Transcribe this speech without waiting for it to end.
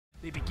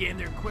They began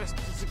their quest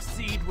to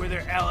succeed where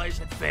their allies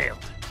had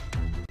failed.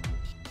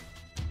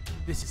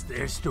 This is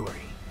their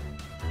story.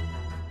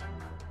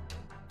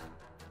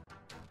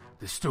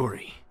 The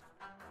story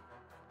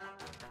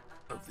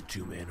of the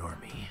two-man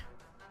army.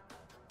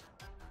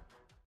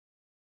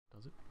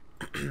 Does it?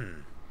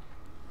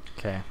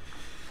 Okay.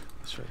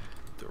 That's right.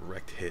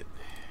 Direct hit.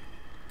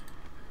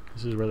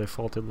 This is where they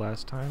faulted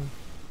last time.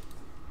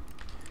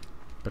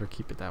 Better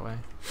keep it that way.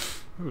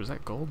 Ooh, is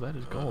that gold? That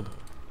is gold.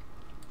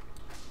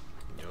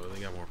 Yo, they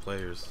got more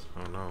players.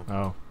 Oh no.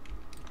 Oh.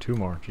 2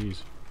 more.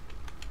 Jeez.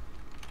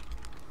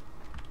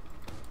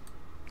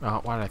 Oh,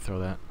 why did I throw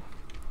that?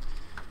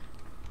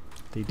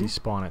 They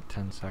despawn at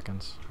 10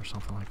 seconds or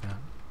something like that.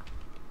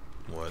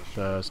 What?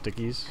 The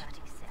stickies.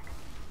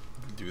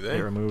 Do they?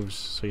 It removes,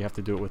 so you have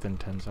to do it within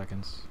 10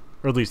 seconds.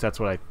 Or at least that's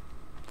what I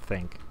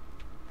think.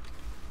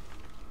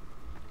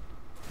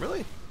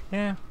 Really?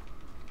 Yeah.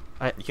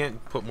 You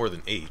can't put more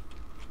than 8.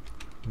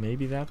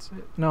 Maybe that's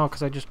it. No,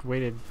 because I just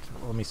waited.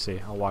 Let me see.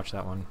 I'll watch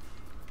that one.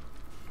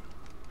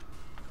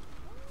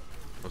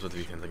 What's with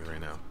the 10 seconds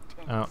right now?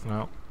 Oh,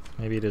 no.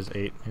 Maybe it is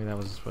 8. Maybe that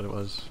was what it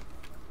was.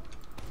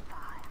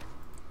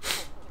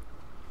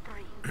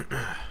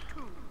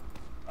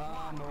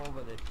 I'm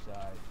over this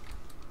side.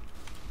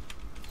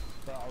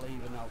 But I'll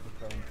even out the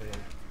phone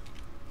field.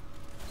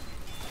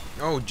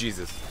 Oh,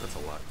 Jesus. That's a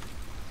lot.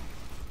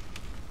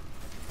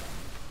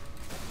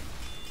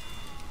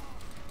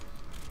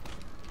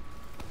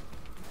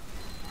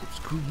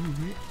 Screw you,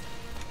 Rick.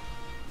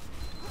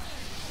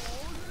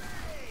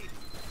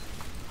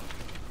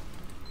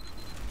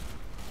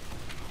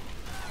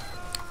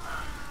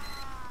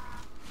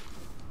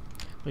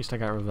 At least I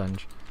got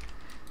revenge.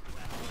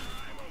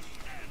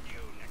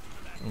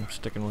 I'm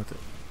sticking with it.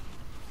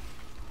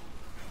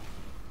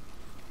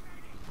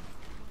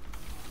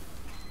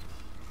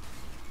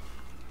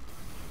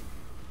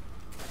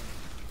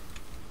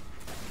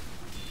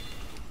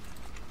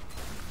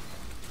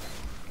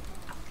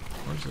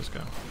 Where does this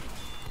go?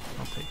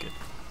 I'll take it.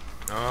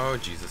 Oh,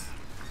 Jesus.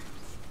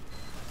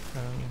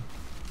 Got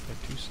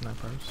 2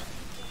 snipers.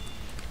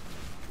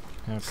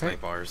 Okay.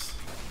 Snipe bars.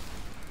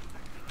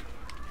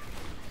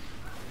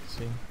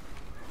 See.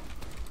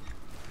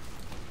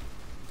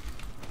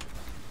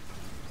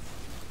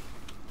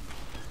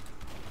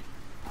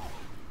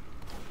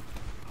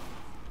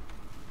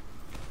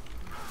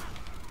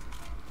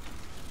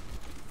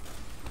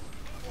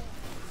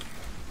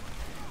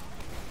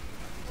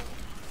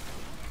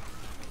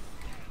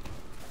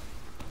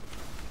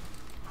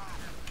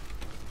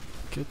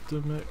 Get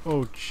them.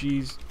 Oh,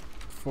 jeez.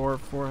 4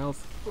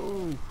 health.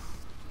 Oh.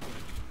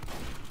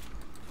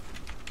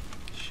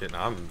 Shit,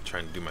 I'm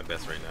trying to do my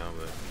best right now,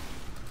 but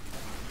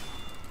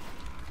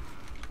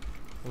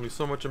only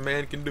so much a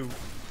man can do.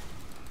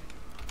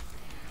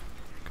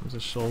 Comes a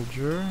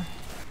soldier.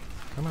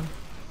 Come on.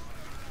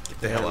 Get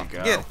the hell off.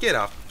 Get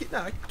off. Get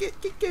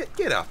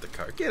off the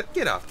cart.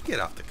 Get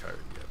off the cart,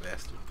 you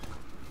bastard.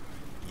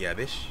 Yeah,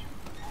 bish.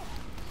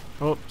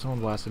 Oh, someone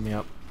blasted me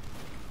up.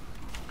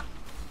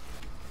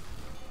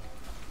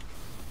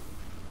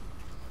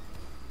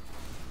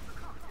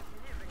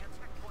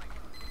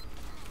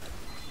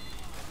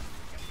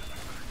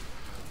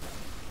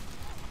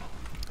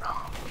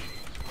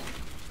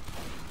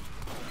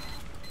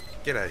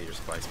 Get out of here,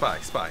 spy.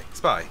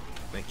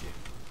 Thank you.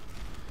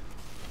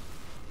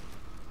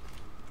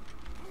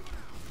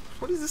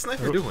 What is this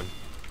sniper doing?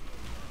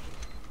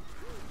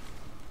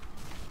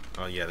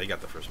 Oh yeah, they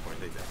got the first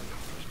point. They definitely got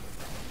the first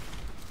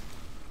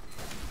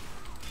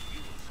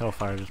point.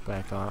 Hellfire just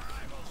backed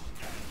off.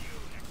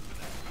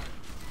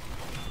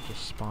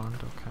 Just spawned,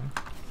 okay.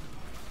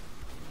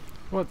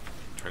 What?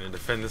 Trying to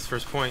defend this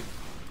first point.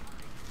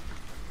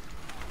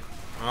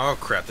 Oh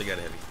crap, they got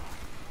heavy.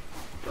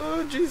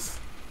 Oh jeez.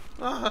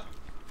 Ah.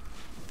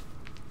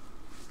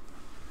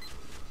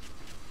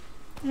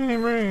 Hey,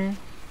 Ray.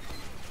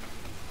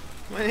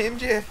 My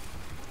name's Jeff.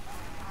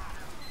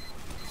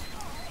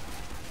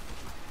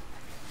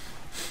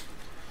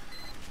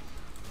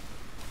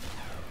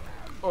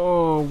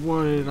 Oh,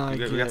 what did I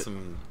get? We got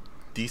some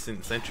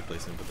decent sentry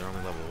placement, but they're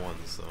only level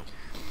 1s, so.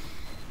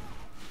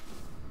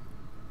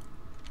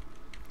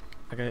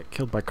 I got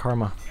killed by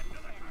Karma.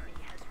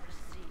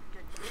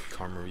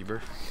 Karma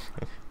Rebirth.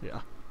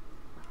 Yeah.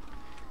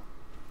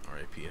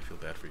 R.I.P. I feel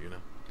bad for you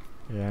now.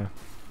 Yeah.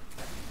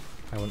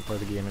 I wouldn't play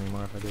the game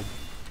anymore if I did.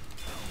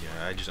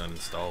 Yeah, I just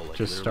uninstalled. Like,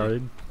 Just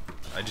literally. started.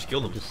 I just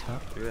killed him. Just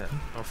stopped. Look at that.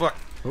 Oh fuck.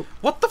 Oh.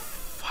 What the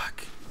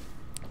fuck?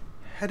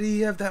 How do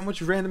you have that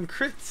much random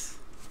crits?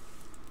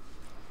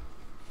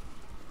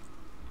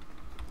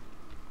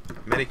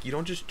 Medic, you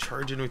don't just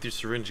charge in with your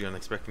syringe gun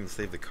expecting to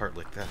save the cart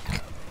like that.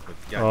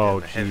 Oh,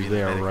 geez,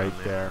 they are right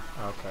there.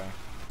 Okay.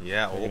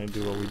 Yeah, We're gonna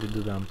do what we did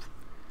to them.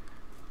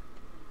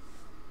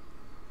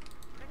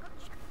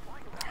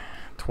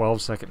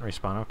 12-second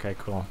respawn. Okay,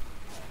 cool.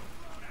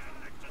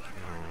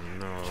 Oh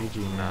no. GG,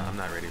 nah, man. I'm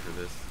not ready for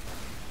this.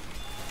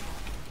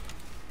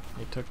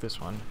 They took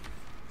this one.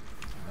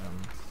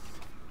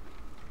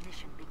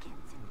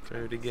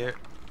 Fair to get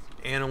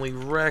anally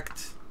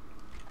wrecked.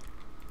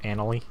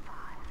 Annalie.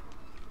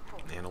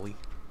 Annalie,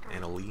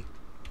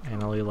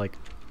 like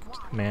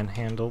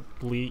manhandle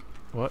bleat.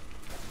 What?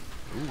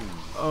 Ooh.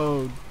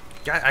 Oh.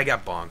 I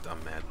got bonked.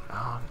 I'm mad.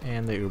 Oh,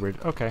 and they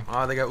Ubered. Okay.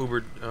 Oh, they got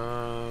Ubered.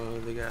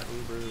 They got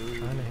Ubered.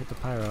 Trying to hit the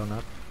pyro,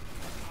 not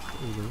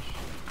Ubers.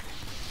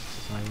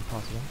 It's not even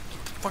possible.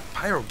 Fuck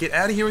Pyro, get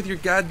out of here with your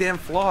goddamn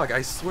flog.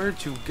 I swear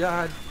to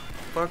God.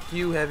 Fuck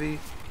you, Heavy.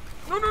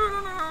 No,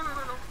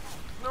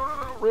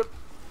 rip.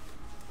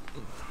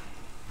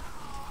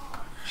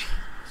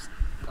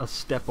 A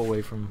step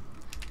away from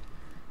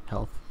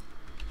health.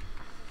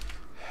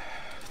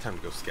 Time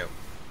to go scout.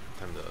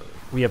 Time to.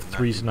 We have not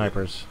 3 do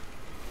snipers. good.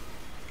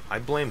 I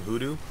blame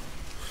Hoodoo.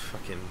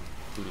 Fucking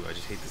Hoodoo, I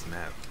just hate this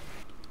map.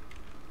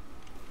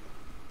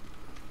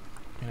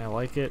 And I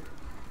like it,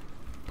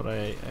 but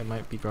I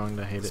might be growing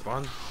to hate it.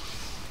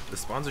 The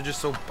spawns are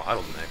just so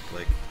bottlenecked,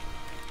 like.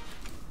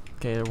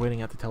 Okay, they're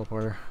waiting at the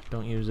teleporter.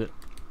 Don't use it.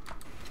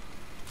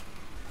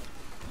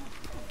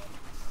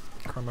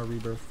 Karma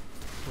rebirth.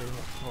 Waiting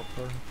at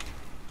the teleporter.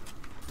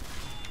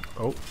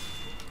 Oh.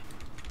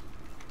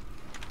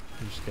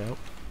 You scout.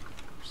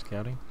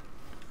 Scouting.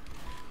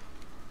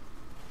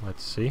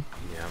 Let's see.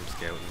 Yeah, I'm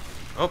scouting.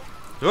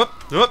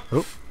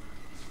 Oh.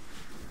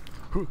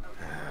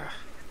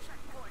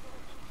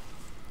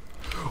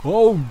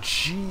 Oh,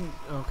 gee.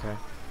 Okay.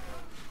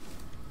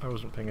 I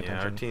wasn't paying attention.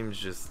 Yeah, our team's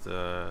just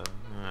kind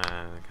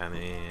of.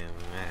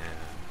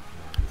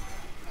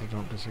 I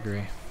don't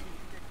disagree.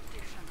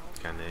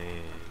 Kind of.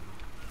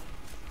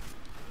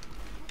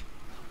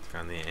 It's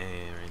kind of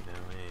right now.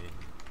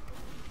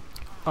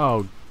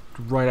 Oh,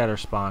 right at our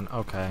spawn.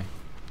 Okay.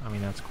 I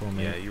mean, that's cool,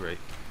 man. Yeah, you're right.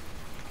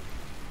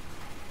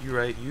 You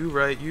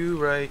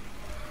right.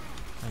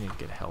 I need to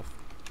get health.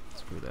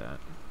 Screw that.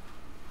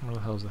 Where the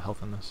hell is the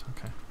health in this?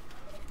 Okay.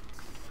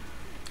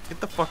 Get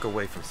the fuck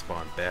away from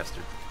spawn,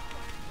 bastard.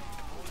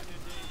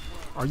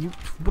 Are you...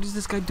 What is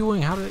this guy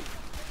doing? How did...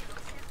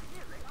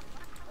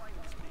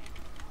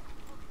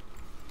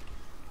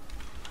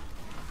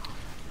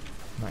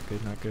 Not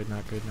good, not good,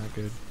 not good, not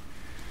good.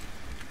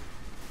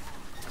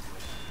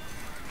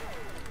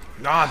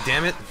 Ah,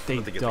 damn it. They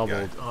Let me get the doubled.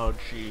 guy. Oh,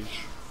 jeez.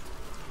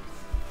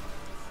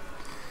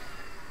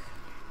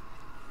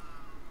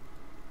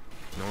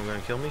 No one gonna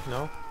kill me?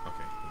 No?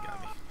 Okay, he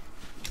got me.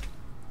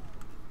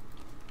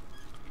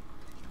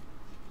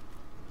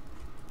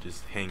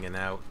 Just hanging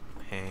out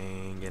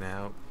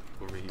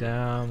over here.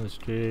 Down the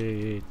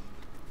street.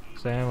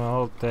 Same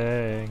old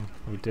thing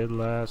we did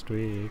last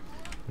week.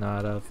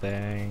 Not a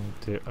thing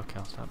to... Okay,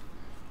 I'll stop.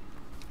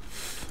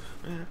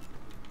 Yeah.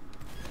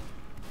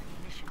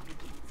 Mission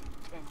begins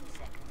in 10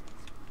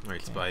 seconds.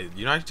 Alright, Spy,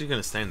 you're not actually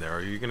gonna stand there,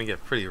 or you're gonna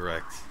get pretty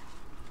wrecked.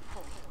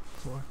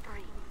 4,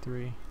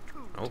 3,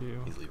 Oh,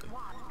 2, he's leaving.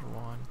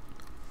 1.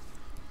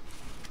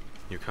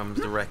 Here comes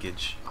the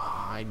wreckage. Oh,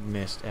 I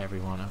missed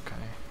everyone. Okay.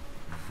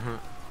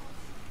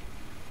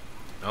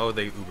 Oh,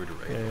 they Ubered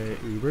right. They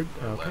Ubered?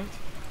 Or Okay. left.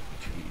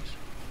 Jeez.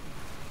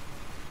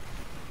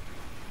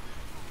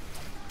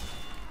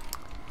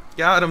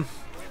 Got him!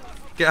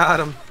 Got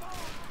him!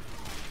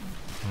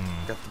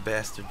 Hmm. Got the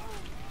bastard.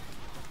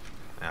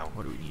 Ow.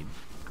 What do we need?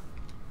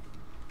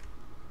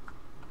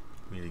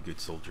 We need a good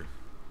soldier.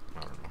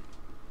 I don't know.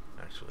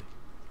 Actually.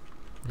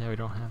 Yeah, we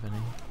don't have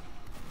any.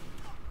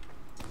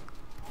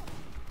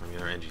 I mean,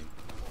 our NG.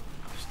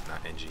 Just not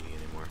NG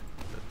anymore.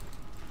 But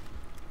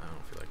I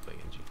don't feel like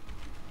playing NG.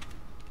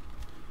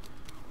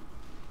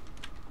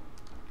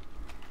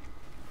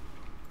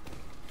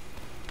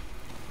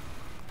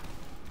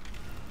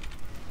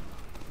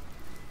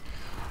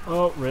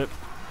 Oh, rip.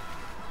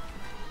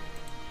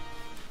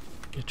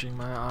 Itching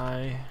my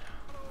eye.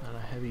 And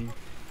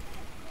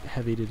I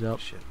heavied it up.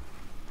 Shit.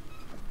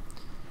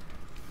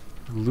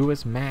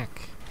 Lewis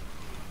Mack.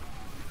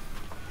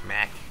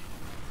 Mac.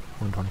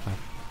 125.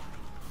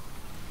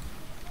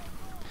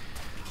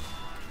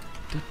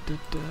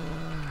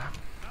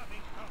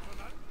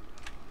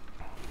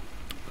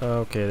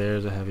 Okay,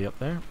 there's a heavy up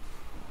there.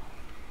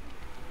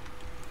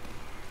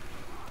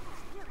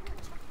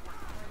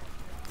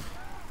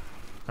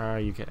 Are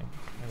you kidding?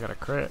 I got a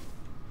crit,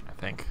 I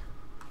think.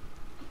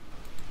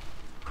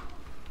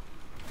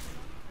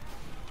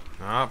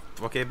 Ah,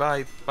 okay,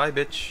 bye. Bye,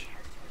 bitch.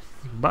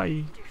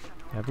 Bye.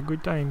 Have a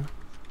good time.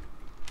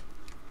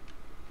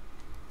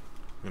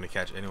 I'm gonna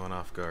catch anyone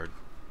off guard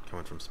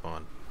coming from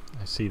spawn.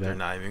 I see that. They're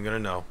not even gonna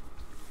know.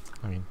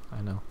 I mean,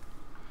 I know.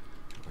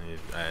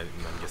 I'm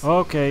guessing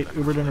Okay, that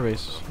Ubered was in a like-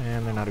 race.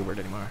 And they're not Ubered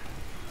anymore.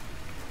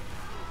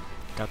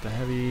 Got the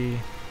heavy.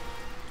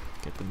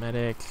 Get the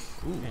medic.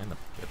 Ooh, And the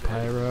got the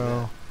heavy pyro.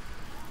 for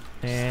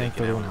that. And Staking out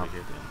 31 over health.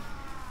 here, then.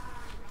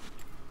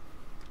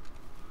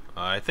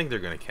 I think they're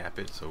gonna cap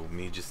it, so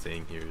me just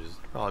staying here is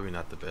probably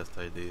not the best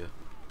idea.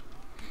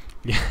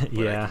 Yeah, But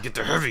I yeah. can get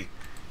the heavy.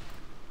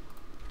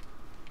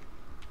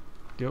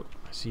 Yep,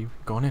 I see you.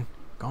 Going in.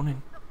 Going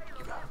in.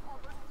 You got him.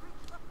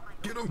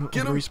 Get him! No,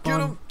 Get him! Get respawn.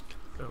 him!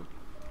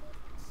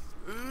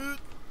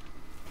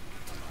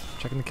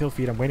 Checking the kill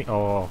feed. I'm waiting.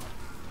 Oh,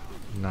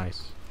 nice.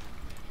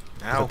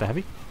 Is Ow! that the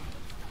heavy?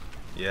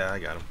 Yeah, I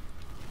got him.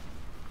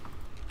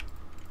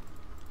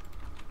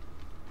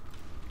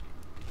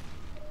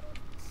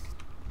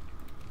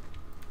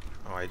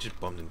 Oh, I just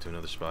bumped into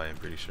another spy, I'm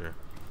pretty sure.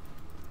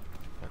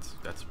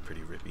 That's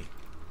pretty rippy.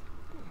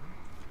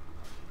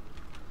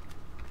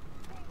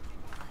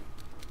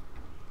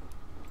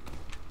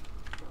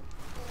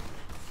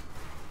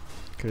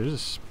 Okay, there's a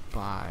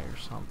spy or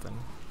something.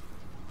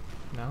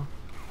 No?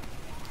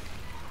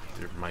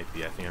 There might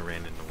be. I think I ran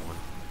into one.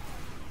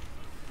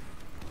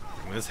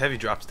 When this heavy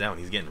drops down,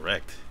 he's getting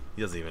wrecked.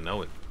 He doesn't even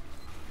know it.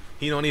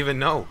 He don't even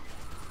know.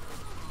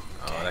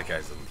 Oh, that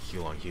guy's a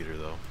long heater,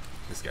 though.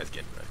 This guy's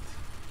getting wrecked.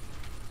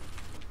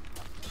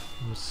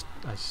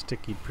 I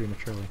stickied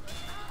prematurely.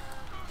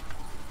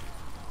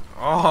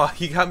 Oh,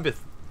 he got me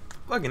with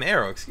fucking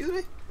arrow. Excuse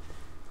me?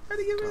 How'd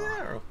he give me that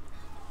arrow?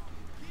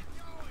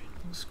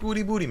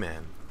 Scooty booty,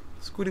 man.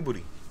 Scooty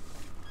booty.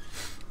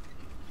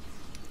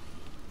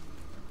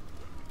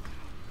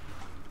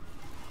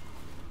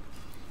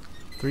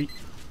 Three,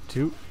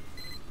 2,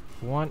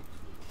 1.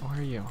 Where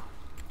are you?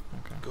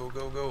 Okay. Go,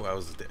 go, go. I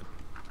was dead.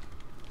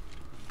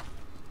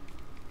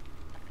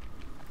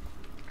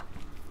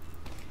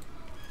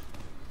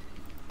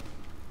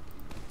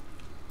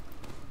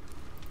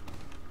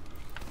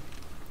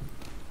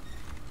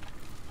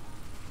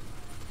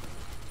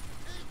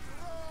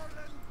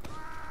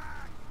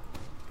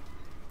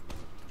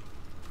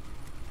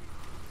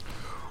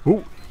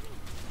 Ooh.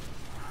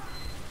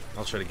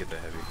 I'll try to get the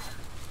heavy.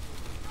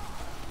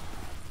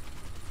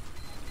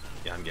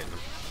 Yeah, I'm getting him.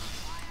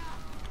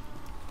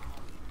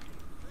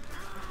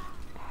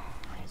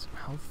 I need some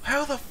health.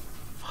 How the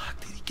fuck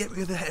did he get me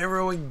with the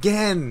arrow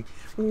again?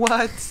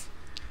 What?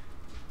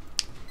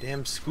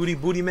 Damn Scooty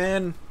booty,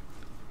 man.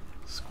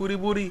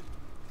 Scooty booty.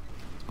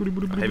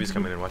 Heavy's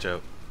coming in, watch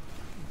out.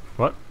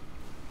 What?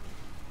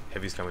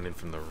 Heavy's coming in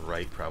from the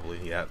right,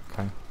 probably. Yeah.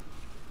 Okay.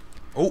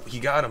 Oh, he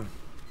got him.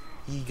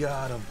 He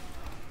got him.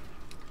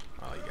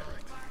 Oh, he got wrecked.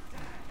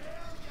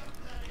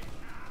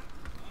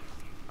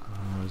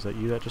 Is that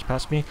you that just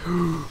passed me?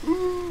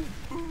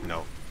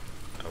 No.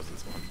 That was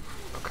this one.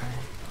 Okay.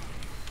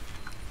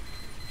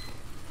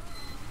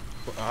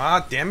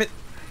 Ah, damn it.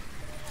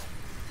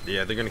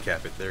 Yeah, they're gonna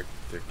cap it. They're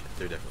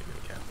definitely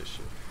gonna cap this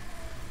shit.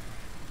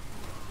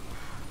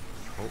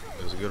 Oh,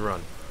 it was a good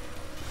run.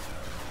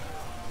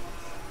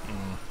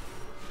 Oh.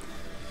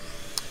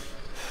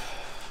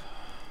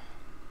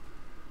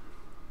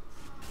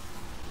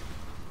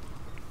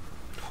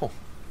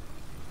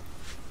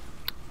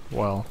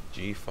 Well.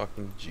 G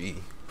fucking G.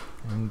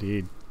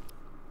 Indeed.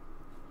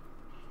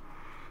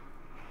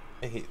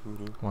 I hate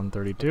Hoodoo.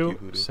 132,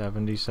 Fuck you, Hoodoo.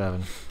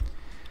 77.